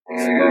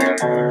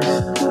Welcome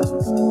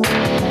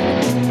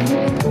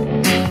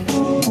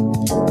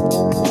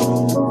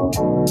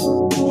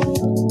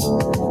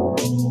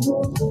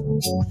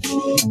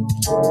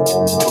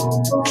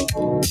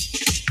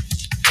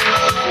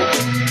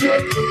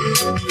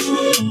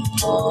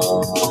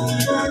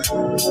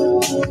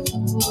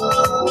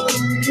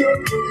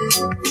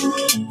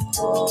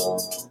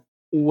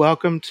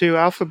to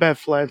Alphabet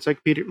Flight,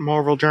 Encyclopedic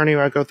Marvel Journey,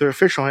 where I go through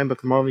official handbook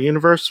of the Marvel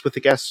Universe with a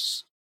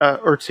guest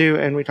or two,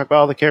 and we talk about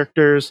all the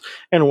characters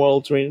and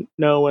worlds we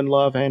know and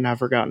love and have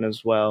forgotten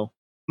as well.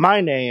 My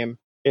name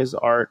is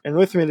Art, and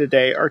with me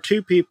today are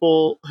two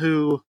people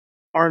who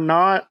are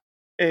not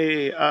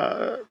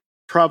a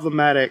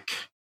problematic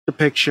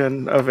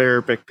depiction of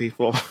Arabic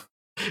people.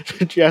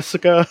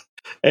 Jessica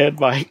and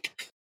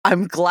Mike.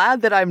 I'm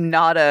glad that I'm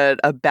not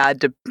a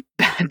bad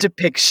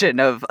depiction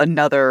of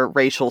another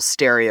racial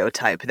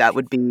stereotype. That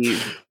would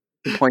be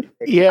the point.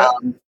 Yeah.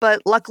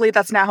 But luckily,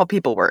 that's not how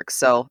people work,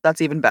 so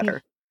that's even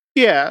better.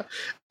 Yeah.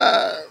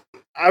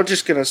 I'm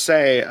just gonna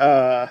say,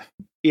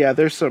 yeah,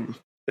 there's some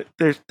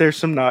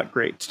not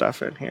great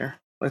stuff in here.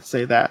 Let's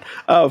say that.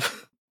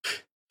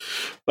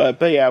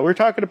 But yeah, we're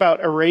talking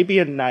about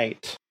Arabian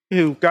Night,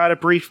 who got a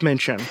brief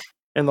mention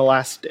in the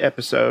last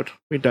episode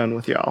we done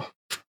with y'all.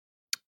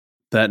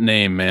 That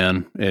name,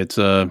 man, it's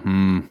Yeah,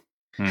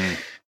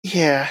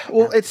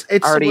 well,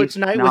 it's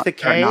Night with a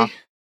K.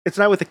 It's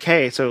Night with a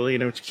K, so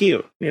it's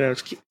cute.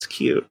 It's cute.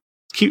 It's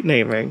cute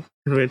naming.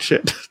 I mean,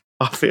 shit,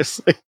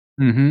 obviously.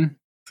 Mm-hmm.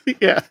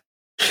 Yeah.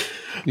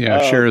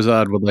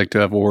 Sherazade would like to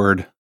have a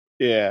word.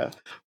 Yeah,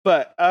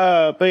 but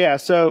yeah.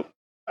 So,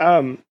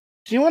 do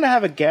you want to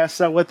have a guess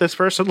at what this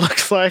person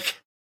looks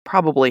like?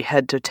 Probably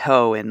head to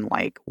toe in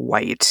like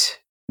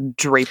white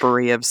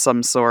drapery of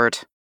some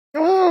sort.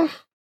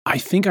 I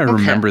think I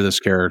remember this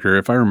character.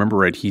 If I remember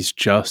right, he's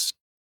just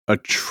a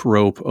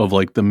trope of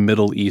like the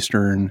Middle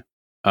Eastern,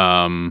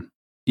 kind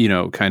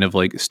of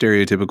like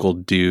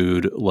stereotypical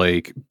dude,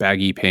 like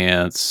baggy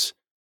pants,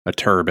 a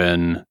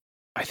turban.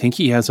 I think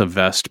he has a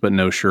vest but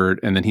no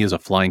shirt, and then he has a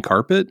flying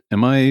carpet.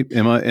 Am I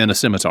and a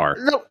scimitar?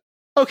 No.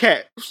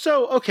 Okay.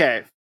 So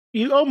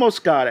you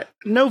almost got it.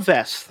 No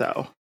vest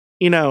though.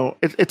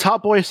 It's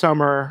Hot Boy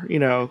Summer.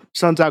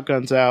 Sun's out,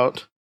 guns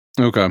out.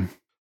 Okay.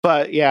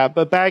 But yeah,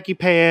 baggy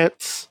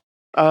pants,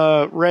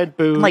 red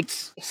boots, like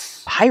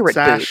pirate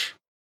boots.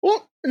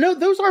 Well, no,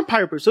 those aren't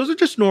pirate boots. Those are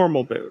just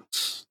normal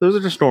boots.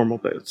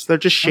 They're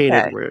just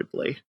shaded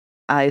weirdly.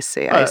 I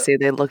see.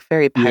 They look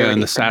very piratey. Yeah,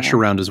 and the sash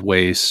around his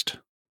waist.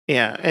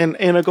 Yeah,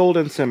 and a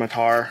golden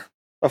scimitar,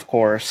 of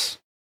course.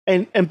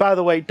 And by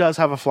the way, does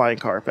have a flying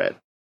carpet.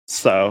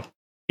 So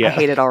yeah, I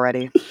hate it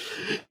already.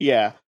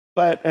 Yeah,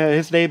 but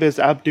his name is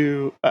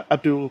Abdul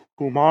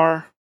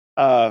Kumar.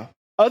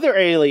 Other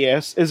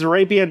alias is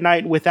Arabian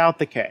Night without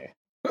the K.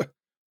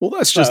 Well,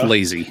 that's just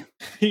lazy.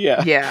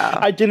 Yeah. Yeah.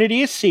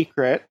 Identity is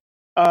secret.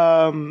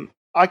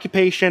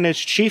 Occupation is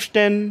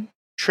chieftain,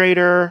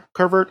 trader,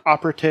 covert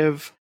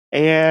operative,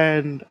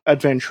 and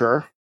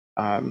adventurer.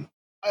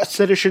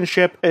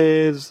 Citizenship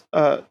is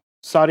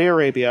Saudi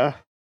Arabia.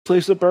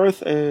 Place of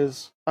birth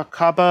is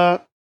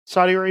Aqaba,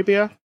 Saudi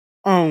Arabia.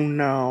 Oh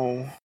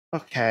no.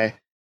 Okay.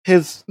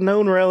 His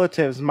known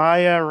relatives,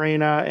 Maya,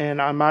 Reina, and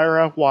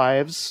Amira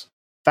wives.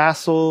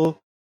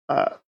 Vassal,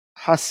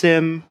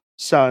 Hasim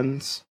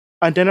sons,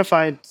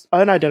 unidentified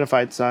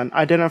son,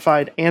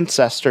 identified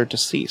ancestor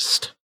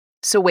deceased.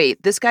 So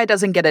wait, this guy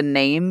doesn't get a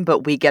name, but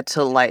we get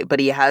to but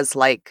he has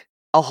like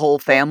a whole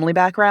family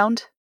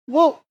background.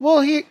 Well,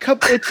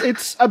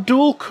 it's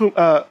Abdul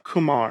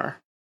Kumar.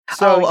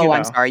 So,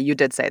 I'm sorry, you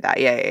did say that.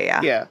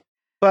 Yeah. Yeah,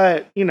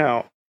 but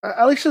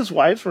at least his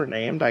wives were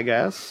named, I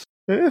guess.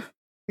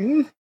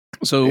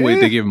 So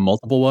wait, they gave him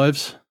multiple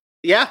wives?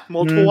 Yeah,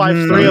 multiple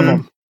wives, 3 of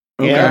them.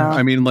 Okay. Yeah.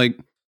 I mean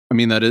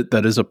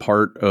that is a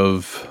part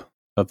of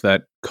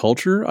that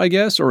culture, I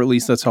guess, or at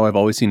least that's how I've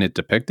always seen it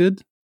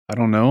depicted. I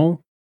don't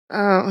know.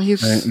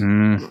 If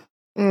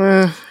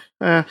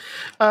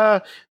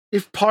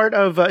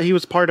he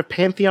was part of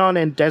Pantheon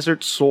and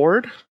Desert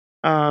Sword.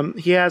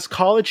 He has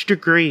college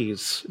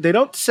degrees. They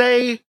don't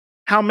say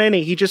how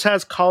many. He just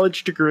has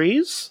college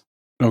degrees.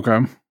 Okay.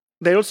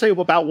 They don't say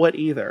about what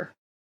either.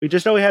 We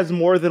just know he has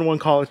more than one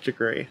college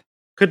degree.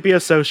 Could be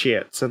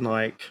associates and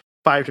like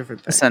 5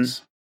 different things. Listen,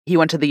 he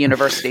went to the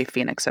University of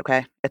Phoenix,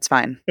 okay? It's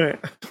fine. Yeah.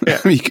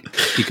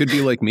 He could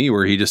be like me,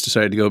 where he just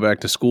decided to go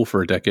back to school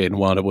for a decade and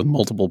wound up with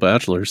multiple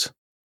bachelors.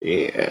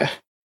 Yeah.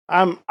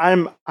 I'm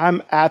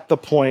at the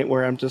point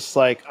where I'm just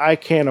like, I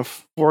can't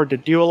afford to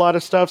do a lot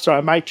of stuff, so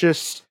I might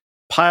just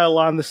pile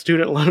on the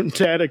student loan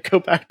debt and go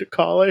back to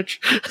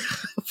college.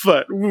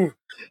 but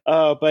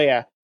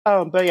yeah.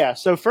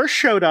 So first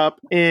showed up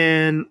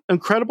in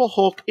Incredible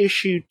Hulk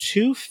issue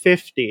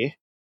 250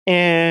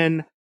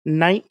 in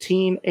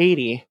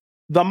 1980.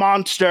 The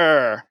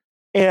Monster,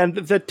 and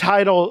the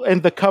title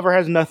and the cover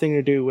has nothing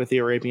to do with the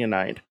Arabian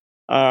Night.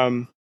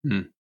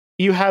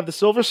 You have the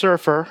Silver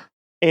Surfer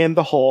and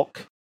the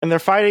Hulk, and they're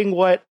fighting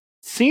what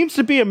seems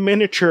to be a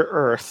miniature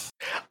Earth.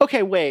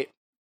 Okay, wait.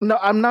 No,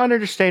 I'm not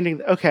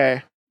understanding.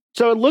 Okay.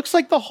 So it looks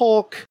like the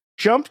Hulk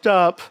jumped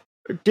up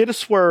did a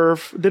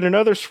swerve, did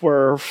another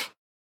swerve,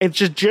 and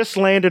just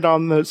landed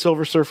on the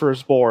Silver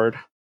Surfer's board.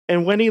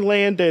 And when he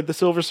landed, the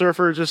Silver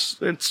Surfer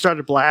it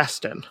started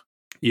blasting.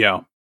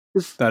 Yeah,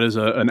 that is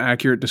an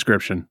accurate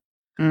description.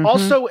 Mhm.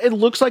 Also, it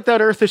looks like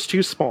that Earth is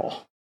too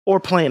small. Or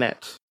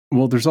planet.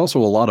 Well, there's also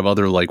a lot of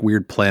other like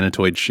weird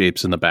planetoid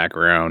shapes in the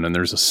background, and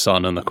there's a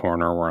sun in the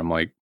corner where I'm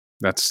like,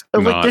 that's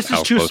not this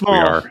how is too close small. we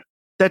are.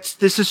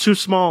 This is too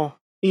small.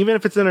 Even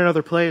if it's in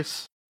another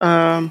place.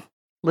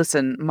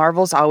 Listen,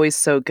 Marvel's always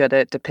so good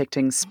at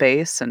depicting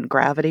space and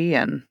gravity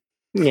and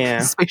Yeah.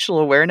 spatial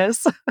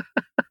awareness.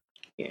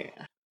 Yeah.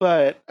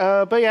 But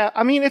yeah,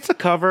 I mean, it's a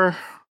cover.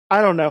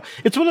 I don't know.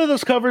 It's one of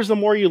those covers, the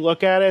more you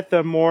look at it,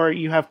 the more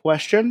you have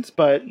questions,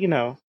 but,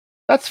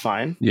 that's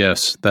fine.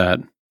 Yes, that.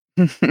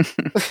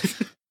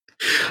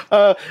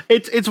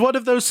 It's one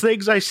of those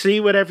things I see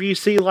whenever you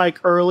see, like,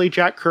 early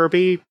Jack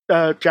Kirby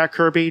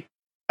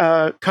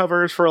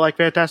covers for, like,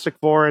 Fantastic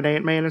Four and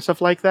Ant-Man and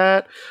stuff like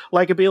that.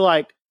 Like, it'd be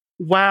like,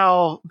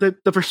 wow, the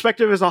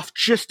perspective is off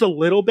just a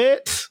little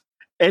bit,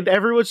 and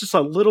everyone's just a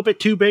little bit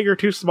too big or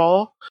too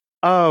small.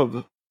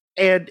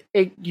 And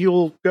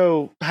you'll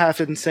go half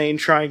insane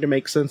trying to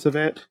make sense of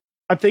it.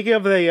 I'm thinking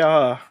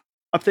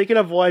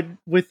of one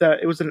with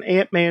it was an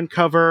Ant-Man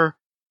cover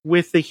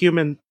with the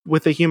human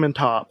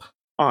top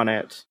on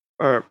it.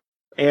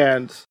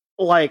 And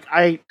like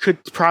I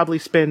could probably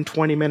spend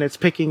 20 minutes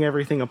picking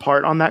everything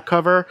apart on that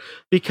cover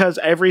because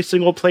every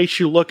single place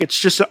you look, it's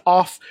just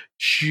off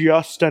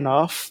just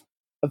enough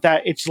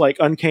that it's like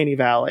Uncanny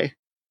Valley.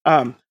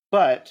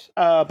 But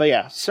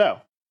yeah,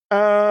 so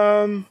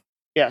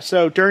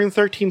so during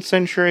the 13th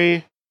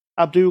century,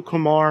 Abdul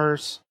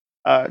Qamar's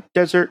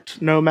desert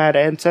nomad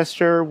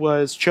ancestor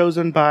was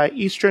chosen by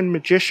Eastern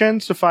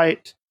magicians to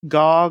fight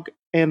Gog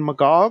and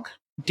Magog,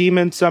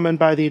 demons summoned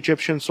by the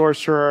Egyptian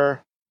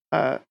sorcerer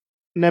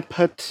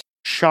Nephet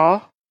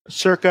Shah,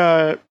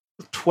 circa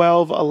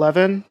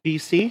 1211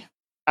 BC.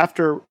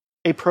 After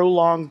a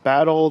prolonged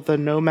battle, the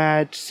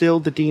nomad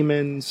sealed the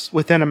demons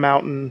within a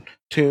mountain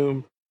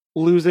tomb,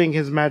 losing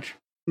his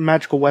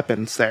magical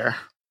weapons there.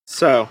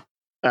 So,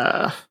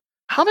 is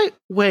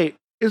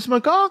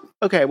Magog...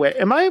 Okay, wait,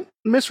 am I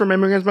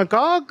misremembering? Is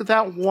Magog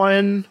that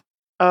one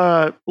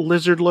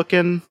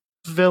lizard-looking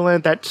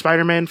villain that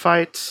Spider-Man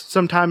fights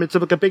sometime? It's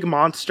like a big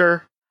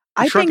monster.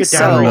 I think down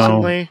so.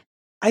 recently.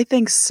 I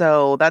think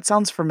so. That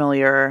sounds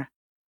familiar.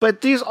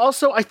 But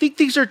I think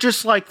these are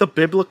just like the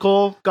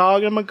biblical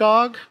Gog and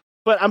Magog.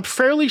 But I'm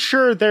fairly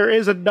sure there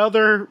is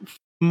another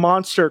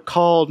monster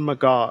called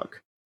Magog.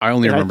 I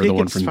only remember the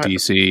one from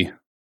DC,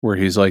 where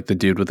he's like the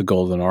dude with the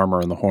golden armor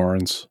and the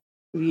horns.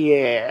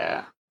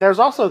 Yeah. There's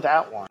also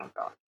that one.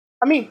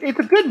 I mean, it's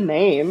a good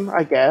name,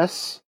 I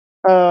guess.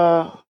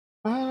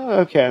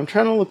 Okay, I'm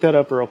trying to look that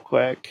up real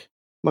quick.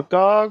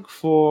 Magog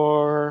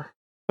for...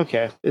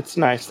 Okay, it's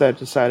nice that I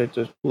decided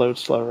to load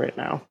slow right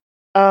now.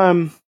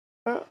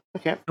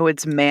 Okay. Oh,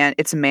 it's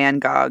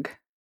Mangog.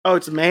 Oh,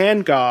 it's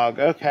Mangog.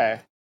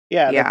 Okay.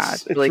 Yeah,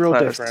 it's really real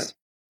close. Different.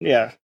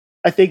 Yeah.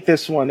 I think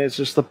this one is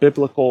just the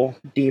biblical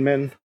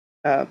demon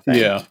thing.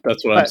 Yeah,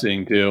 that's what I'm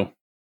seeing too.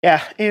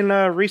 Yeah, in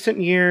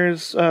recent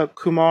years,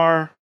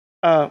 Kumar,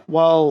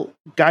 while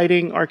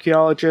guiding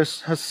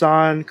archaeologist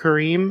Hassan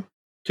Karim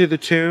to the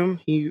tomb,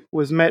 he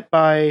was met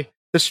by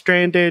the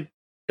stranded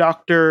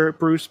Dr.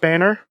 Bruce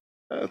Banner.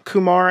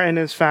 Kumar and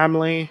his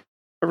family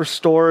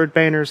restored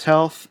Banner's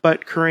health,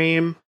 but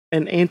Karim,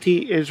 an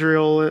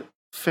anti-Israel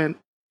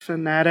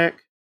fanatic,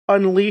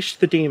 unleashed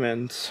the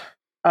demons.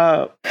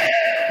 I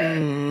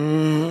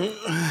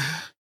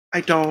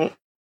don't...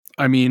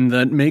 I mean,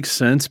 that makes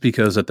sense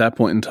because at that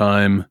point in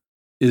time,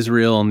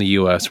 Israel and the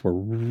U.S. were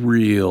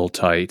real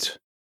tight.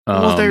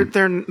 Well,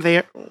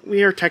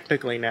 we are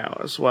technically now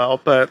as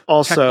well, but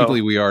also...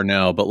 Technically we are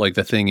now, but like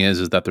the thing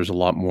is that there's a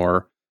lot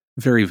more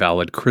very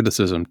valid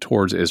criticism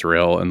towards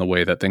Israel and the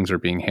way that things are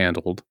being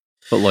handled.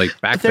 But like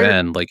back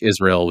then, like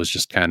Israel was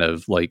just kind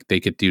of like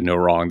they could do no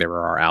wrong. They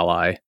were our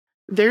ally.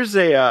 There's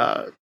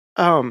a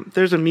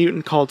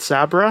mutant called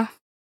Sabra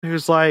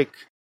who's like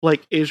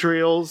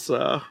Israel's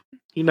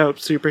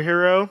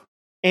superhero,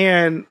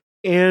 and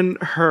in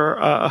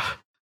her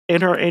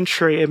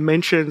entry it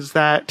mentions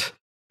that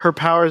her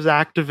powers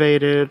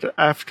activated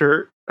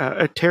after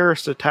a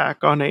terrorist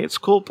attack on a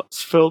school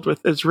bus filled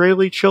with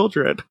Israeli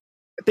children.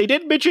 They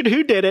didn't mention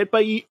who did it,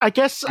 but I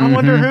guess I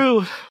wonder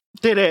who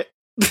did it.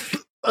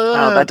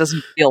 Wow, that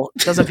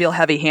doesn't feel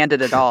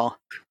heavy-handed at all.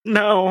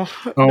 No.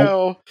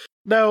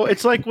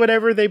 It's like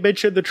whenever they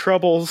mention the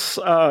Troubles,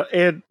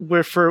 and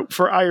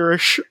for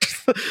Irish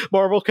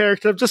Marvel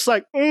characters, I'm just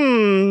like,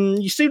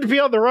 you seem to be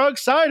on the wrong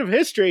side of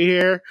history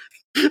here,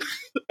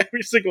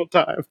 every single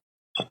time.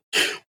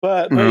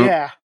 But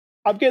yeah,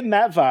 I'm getting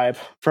that vibe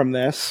from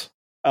this,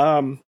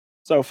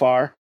 so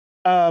far.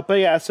 But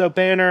yeah, so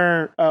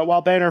Banner,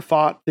 while Banner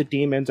fought the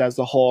demons as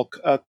the Hulk,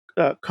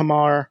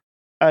 Kamar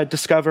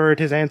discovered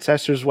his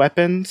ancestors'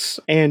 weapons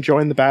and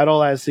joined the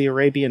battle as the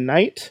Arabian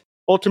Knight,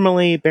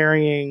 ultimately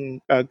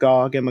burying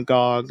Gog and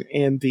Magog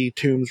in the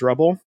tomb's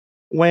rubble.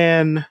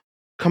 When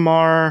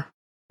Kamar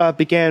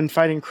began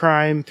fighting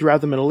crime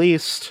throughout the Middle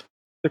East,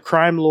 the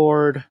crime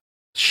lord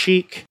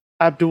Sheikh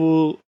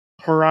Abdul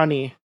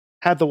Horani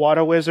had the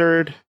water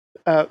wizard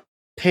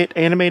pit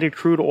animated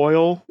crude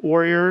oil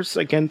warriors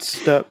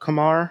against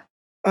Kamar.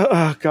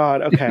 Oh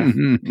God, okay.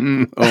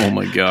 Oh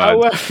my God.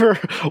 However,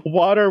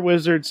 water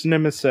wizard's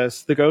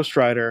nemesis, the Ghost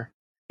Rider,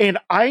 and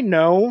I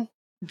know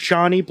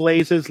Johnny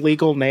Blaze's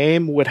legal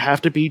name would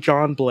have to be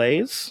John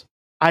Blaze.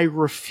 I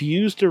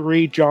refuse to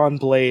read John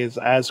Blaze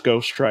as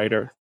Ghost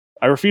Rider.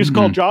 I refuse to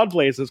call John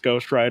Blaze as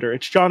Ghost Rider.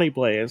 It's Johnny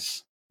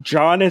Blaze.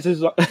 John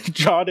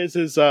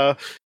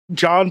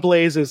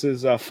Blaze is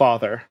his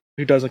father,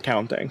 who does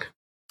accounting.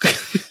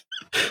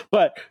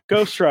 But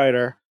Ghost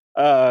Rider,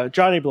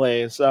 Johnny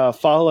Blaze,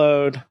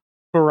 followed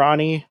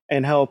Horani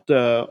and helped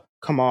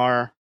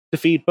Kamar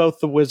defeat both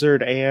the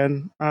wizard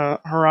and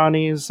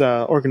Horani's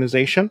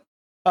organization.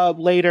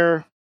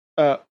 Later,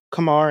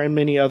 Kamar and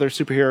many other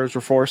superheroes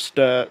were forced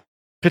to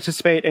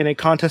participate in a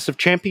contest of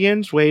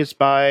champions waged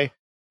by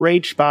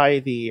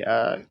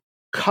the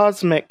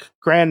cosmic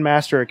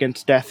Grandmaster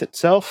against Death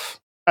itself.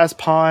 As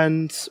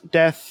pawns of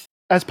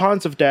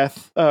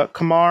Death,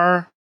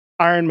 Kamar,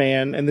 Iron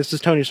Man, and this is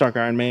Tony Stark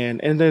Iron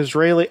Man, and the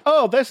Israeli...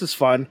 Oh, this is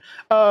fun.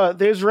 The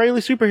Israeli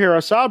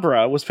superhero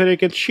Sabra was pitted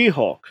against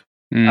She-Hulk.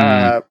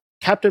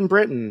 Captain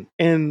Britain,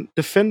 and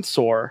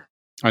Defensor.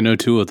 I know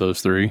two of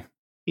those three.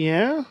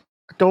 Yeah?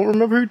 I don't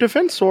remember who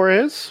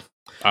Defensor is.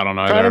 I don't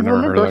know. I've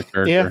never heard of that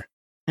character.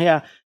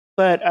 Yeah.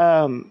 But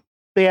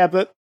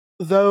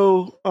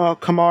though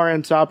Kamar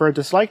and Sabra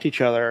disliked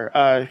each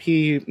other,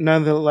 he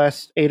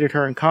nonetheless aided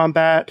her in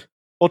combat,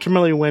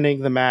 ultimately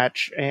winning the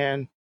match,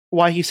 and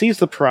while he seized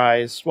the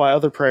prize, while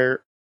other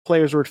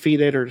players were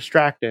defeated or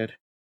distracted.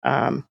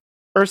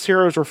 Earth's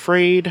heroes were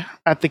freed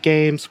at the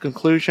game's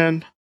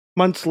conclusion.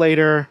 Months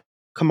later,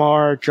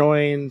 Kamar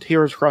joined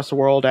Heroes Across the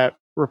World at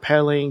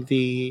repelling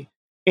the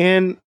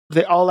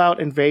all-out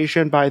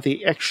invasion by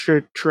the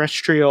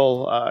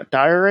extraterrestrial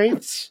dire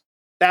wraiths.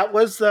 That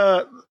was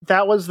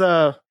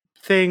the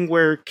thing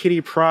where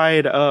Kitty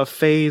Pryde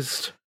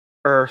phased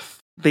Earth,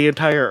 the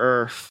entire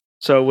Earth,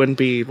 so it wouldn't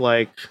be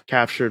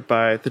captured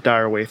by the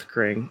dire wraith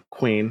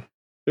queen.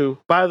 Who,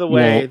 by the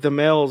way, the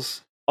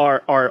males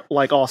are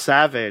all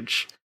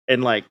savage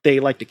and they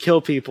like to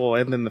kill people,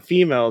 and then the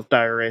females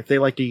dire wraith, they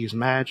like to use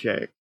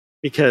magic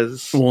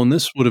because. Well, and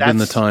this would have been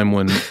the time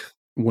when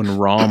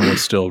ROM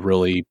was still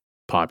really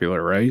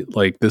popular, right?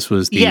 This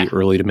was the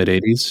early to mid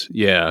 80s.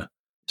 Yeah.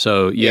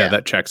 So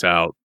that checks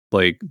out.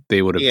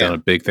 They would have done a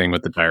big thing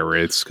with the dire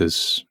wraiths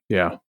because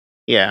yeah.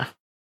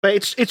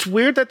 But it's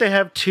weird that they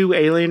have two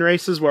alien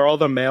races where all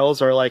the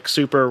males are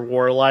super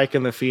warlike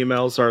and the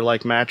females are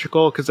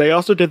magical, because they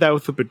also did that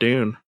with the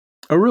Badoon.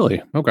 Oh,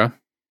 really? Okay.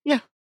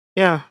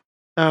 Yeah.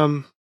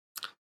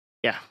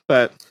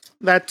 But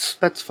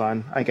that's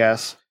fun, I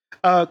guess.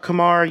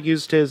 Kamar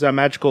used his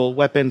magical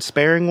weapon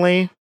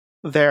sparingly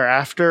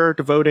thereafter,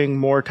 devoting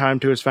more time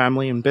to his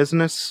family and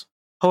business.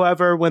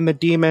 However, when the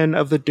demon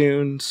of the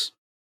dunes,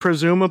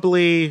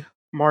 presumably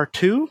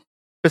Martu,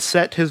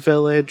 beset his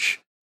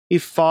village, he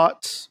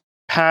fought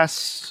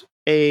past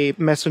a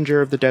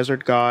messenger of the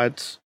desert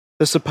gods,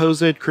 the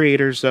supposed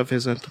creators of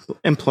his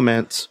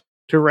implements,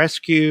 to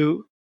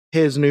rescue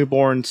his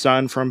newborn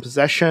son from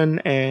possession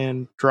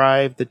and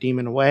drive the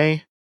demon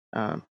away.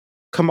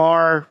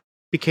 Kamar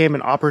became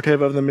an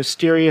operative of the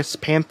mysterious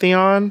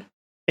Pantheon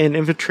and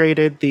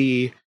infiltrated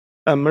the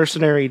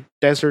mercenary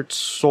Desert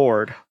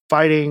Sword,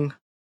 fighting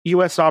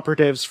U.S.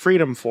 operatives'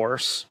 Freedom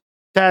Force.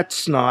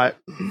 That's not...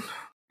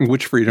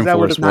 Which Freedom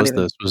Force was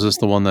this? Was this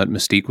the one that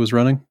Mystique was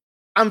running?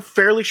 I'm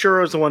fairly sure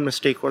it was the one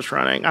Mystique was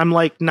running. I'm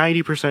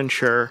 90%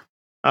 sure.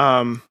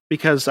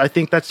 Because I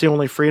think that's the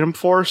only Freedom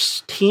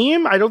Force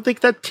team. I don't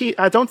think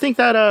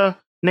that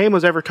name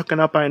was ever taken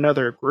up by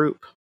another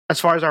group, as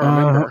far as I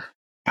remember.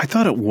 I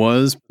thought it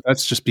was.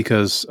 That's just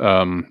because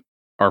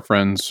our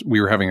friends, we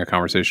were having a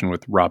conversation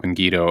with Rob and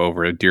Guido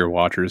over at Dear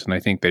Watchers, and I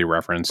think they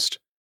referenced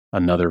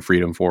another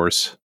Freedom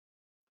Force.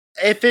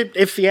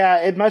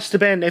 It must have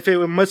been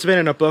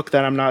in a book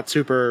that I'm not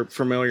super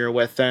familiar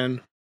with,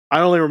 then I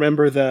only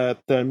remember the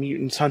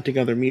mutants hunting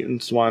other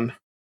mutants one.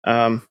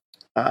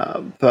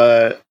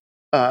 But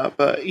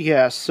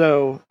yeah,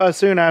 so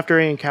soon after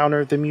he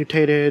encountered the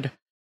mutated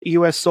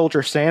US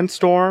soldier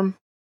Sandstorm,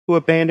 who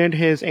abandoned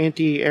his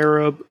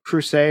anti-Arab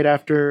crusade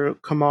after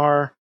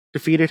Kamar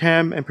defeated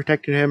him and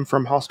protected him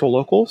from hostile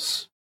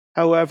locals.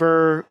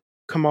 However,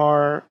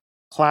 Kamar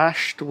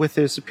clashed with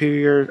his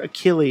superior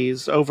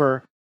Achilles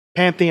over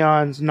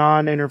Pantheon's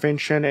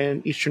non-intervention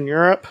in Eastern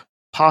Europe,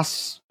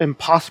 and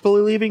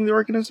possibly leaving the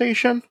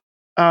organization.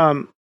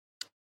 I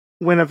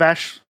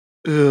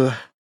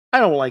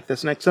don't like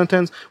this next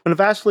sentence. When a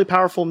vastly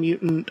powerful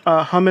mutant,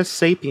 Hummus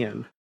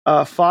Sapien,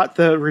 fought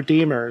the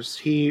Redeemers,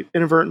 he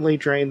inadvertently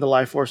drained the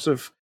life force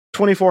of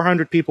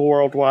 2,400 people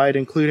worldwide,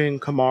 including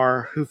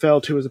Kamar, who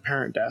fell to his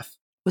apparent death.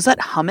 Was that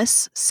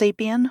Hummus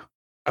Sapien?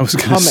 I was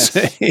going to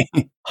say.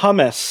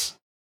 Hummus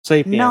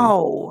Sapien.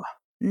 No.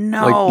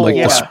 Like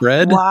the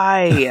spread?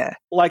 Why?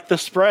 Like the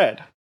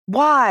spread.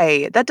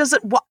 Why? That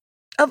doesn't...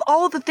 Of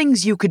all the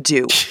things you could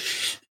do,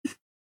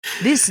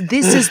 this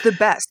is the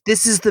best.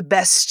 This is the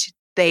best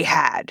they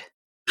had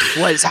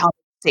was Homo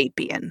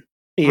sapien.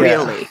 Yeah.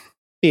 Really?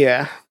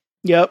 Yeah.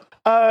 Yep.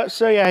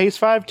 So yeah, he's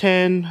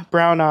 5'10",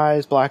 brown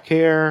eyes, black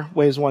hair,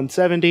 weighs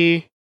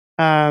 170.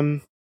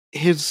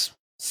 His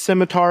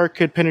scimitar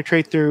can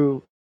penetrate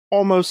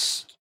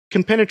almost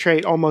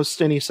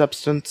any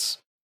substance,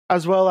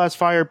 as well as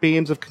fire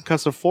beams of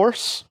concussive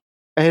force.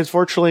 His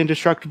virtually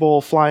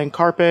indestructible flying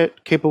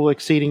carpet, capable of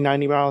exceeding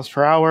 90 miles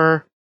per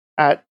hour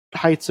at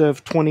heights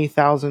of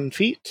 20,000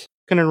 feet,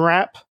 can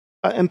unwrap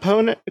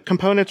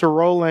components or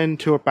roll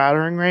into a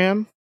battering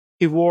ram.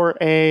 He wore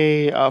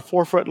a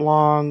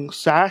 4-foot-long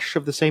sash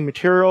of the same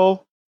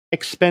material,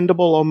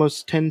 expendable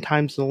almost 10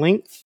 times the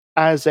length,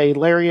 as a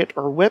lariat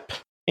or whip,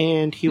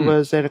 and he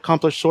was an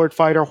accomplished sword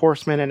fighter,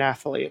 horseman, and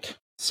athlete.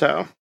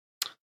 So,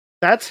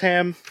 that's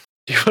him.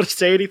 Do you want to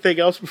say anything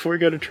else before we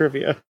go to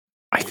trivia?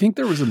 I think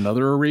there was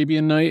another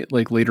Arabian Knight,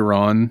 like later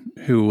on,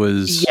 who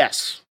was...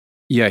 Yes.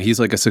 Yeah, he's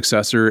like a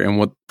successor,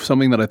 and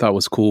something that I thought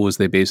was cool was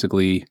they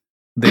basically...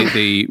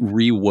 They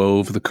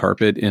re-wove the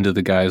carpet into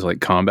the guy's like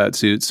combat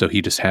suits, so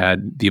he just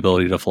had the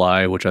ability to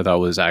fly, which I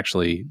thought was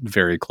actually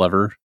very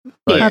clever.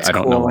 But That's I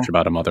don't know cool. much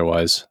about him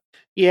otherwise.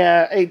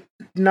 Yeah, it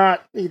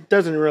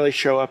doesn't really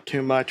show up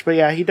too much, but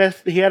yeah, he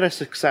had a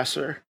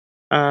successor.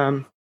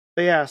 But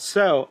yeah,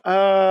 so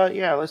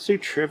let's do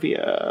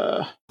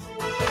trivia.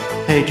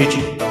 Hey, did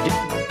you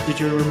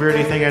remember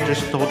anything I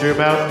just told you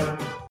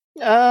about?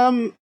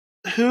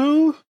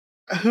 Who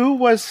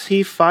was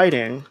he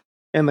fighting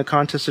in the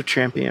Contest of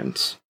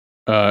Champions?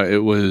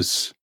 It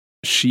was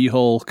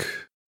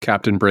She-Hulk,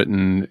 Captain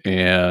Britain,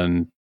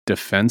 and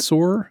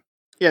Defensor.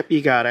 Yep,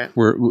 you got it.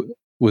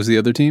 Was the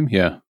other team?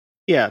 Yeah.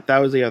 Yeah, that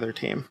was the other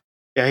team.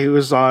 Yeah, he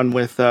was on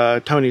with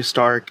Tony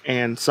Stark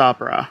and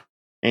Sabra,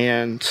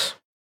 and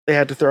they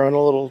had to throw in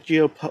a little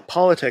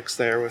geopolitics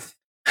there with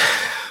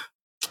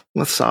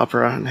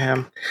Sabra and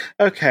him.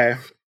 Okay,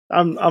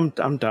 I'm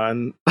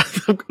done.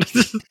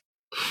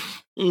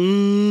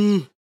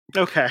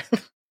 Okay.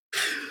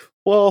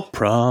 Well,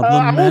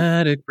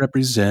 problematic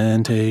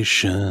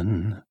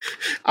representation.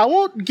 I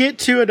won't get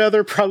to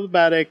another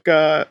problematic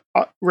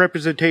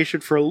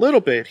representation for a little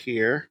bit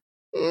here.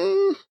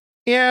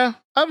 Yeah,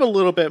 I have a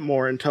little bit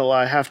more until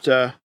I have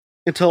to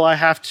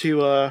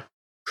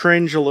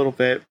cringe a little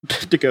bit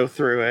to go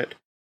through it.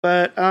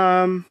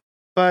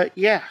 But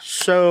yeah,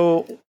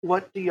 so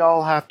what do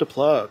y'all have to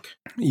plug?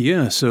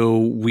 Yeah, so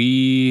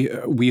we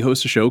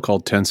host a show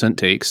called 10 Cent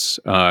Takes.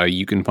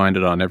 You can find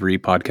it on every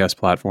podcast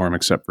platform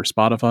except for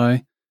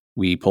Spotify.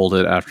 We pulled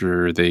it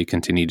after they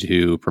continued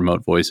to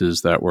promote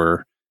voices that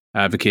were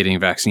advocating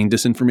vaccine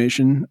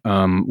disinformation.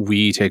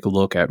 We take a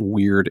look at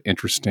weird,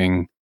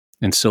 interesting,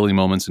 and silly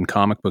moments in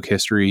comic book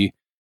history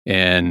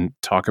and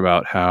talk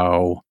about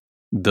how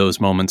those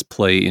moments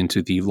play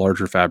into the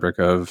larger fabric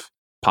of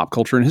pop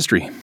culture and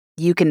history.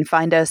 You can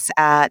find us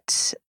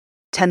at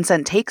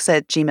 10centtakes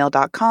at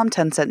gmail.com,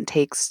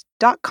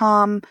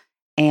 10centtakes.com.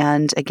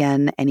 And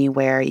again,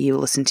 anywhere you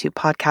listen to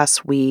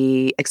podcasts,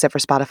 except for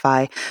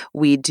Spotify,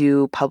 we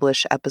do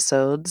publish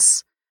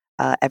episodes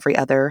every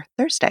other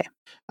Thursday.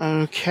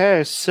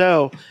 Okay,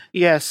 so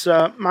yes,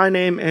 my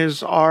name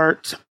is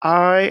Art.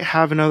 I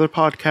have another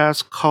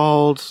podcast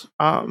called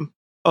Over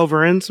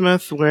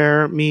Innsmouth,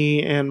 where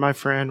me and my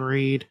friend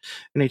read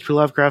an H.P.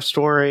 Lovecraft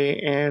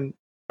story and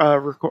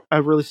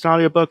release an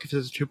audiobook if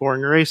it's too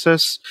boring or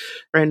racist.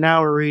 Right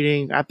now we're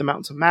reading At the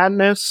Mountains of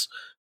Madness,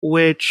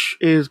 which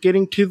is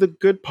getting to the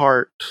good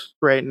part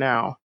right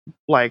now.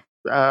 Like,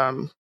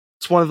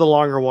 it's one of the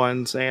longer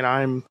ones, and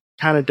I'm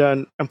kind of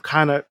done.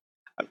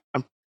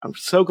 I'm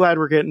so glad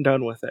we're getting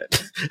done with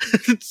it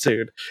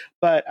soon.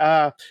 But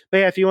yeah,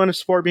 if you want to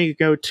support me,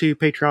 go to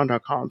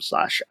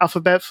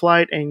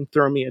patreon.com/alphabetflight and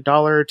throw me $1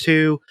 or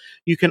 $2.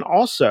 You can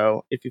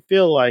also, if you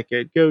feel like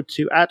it, go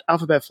to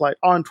 @alphabetflight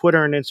on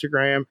Twitter and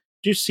Instagram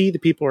to see the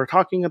people we're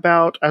talking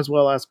about, as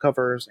well as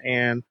covers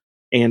and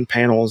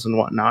panels and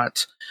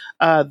whatnot.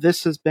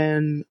 This has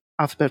been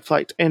Alphabet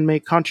Flight, and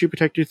may Khonshu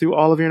protect you through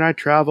all of your night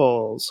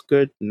travels.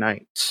 Good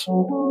night.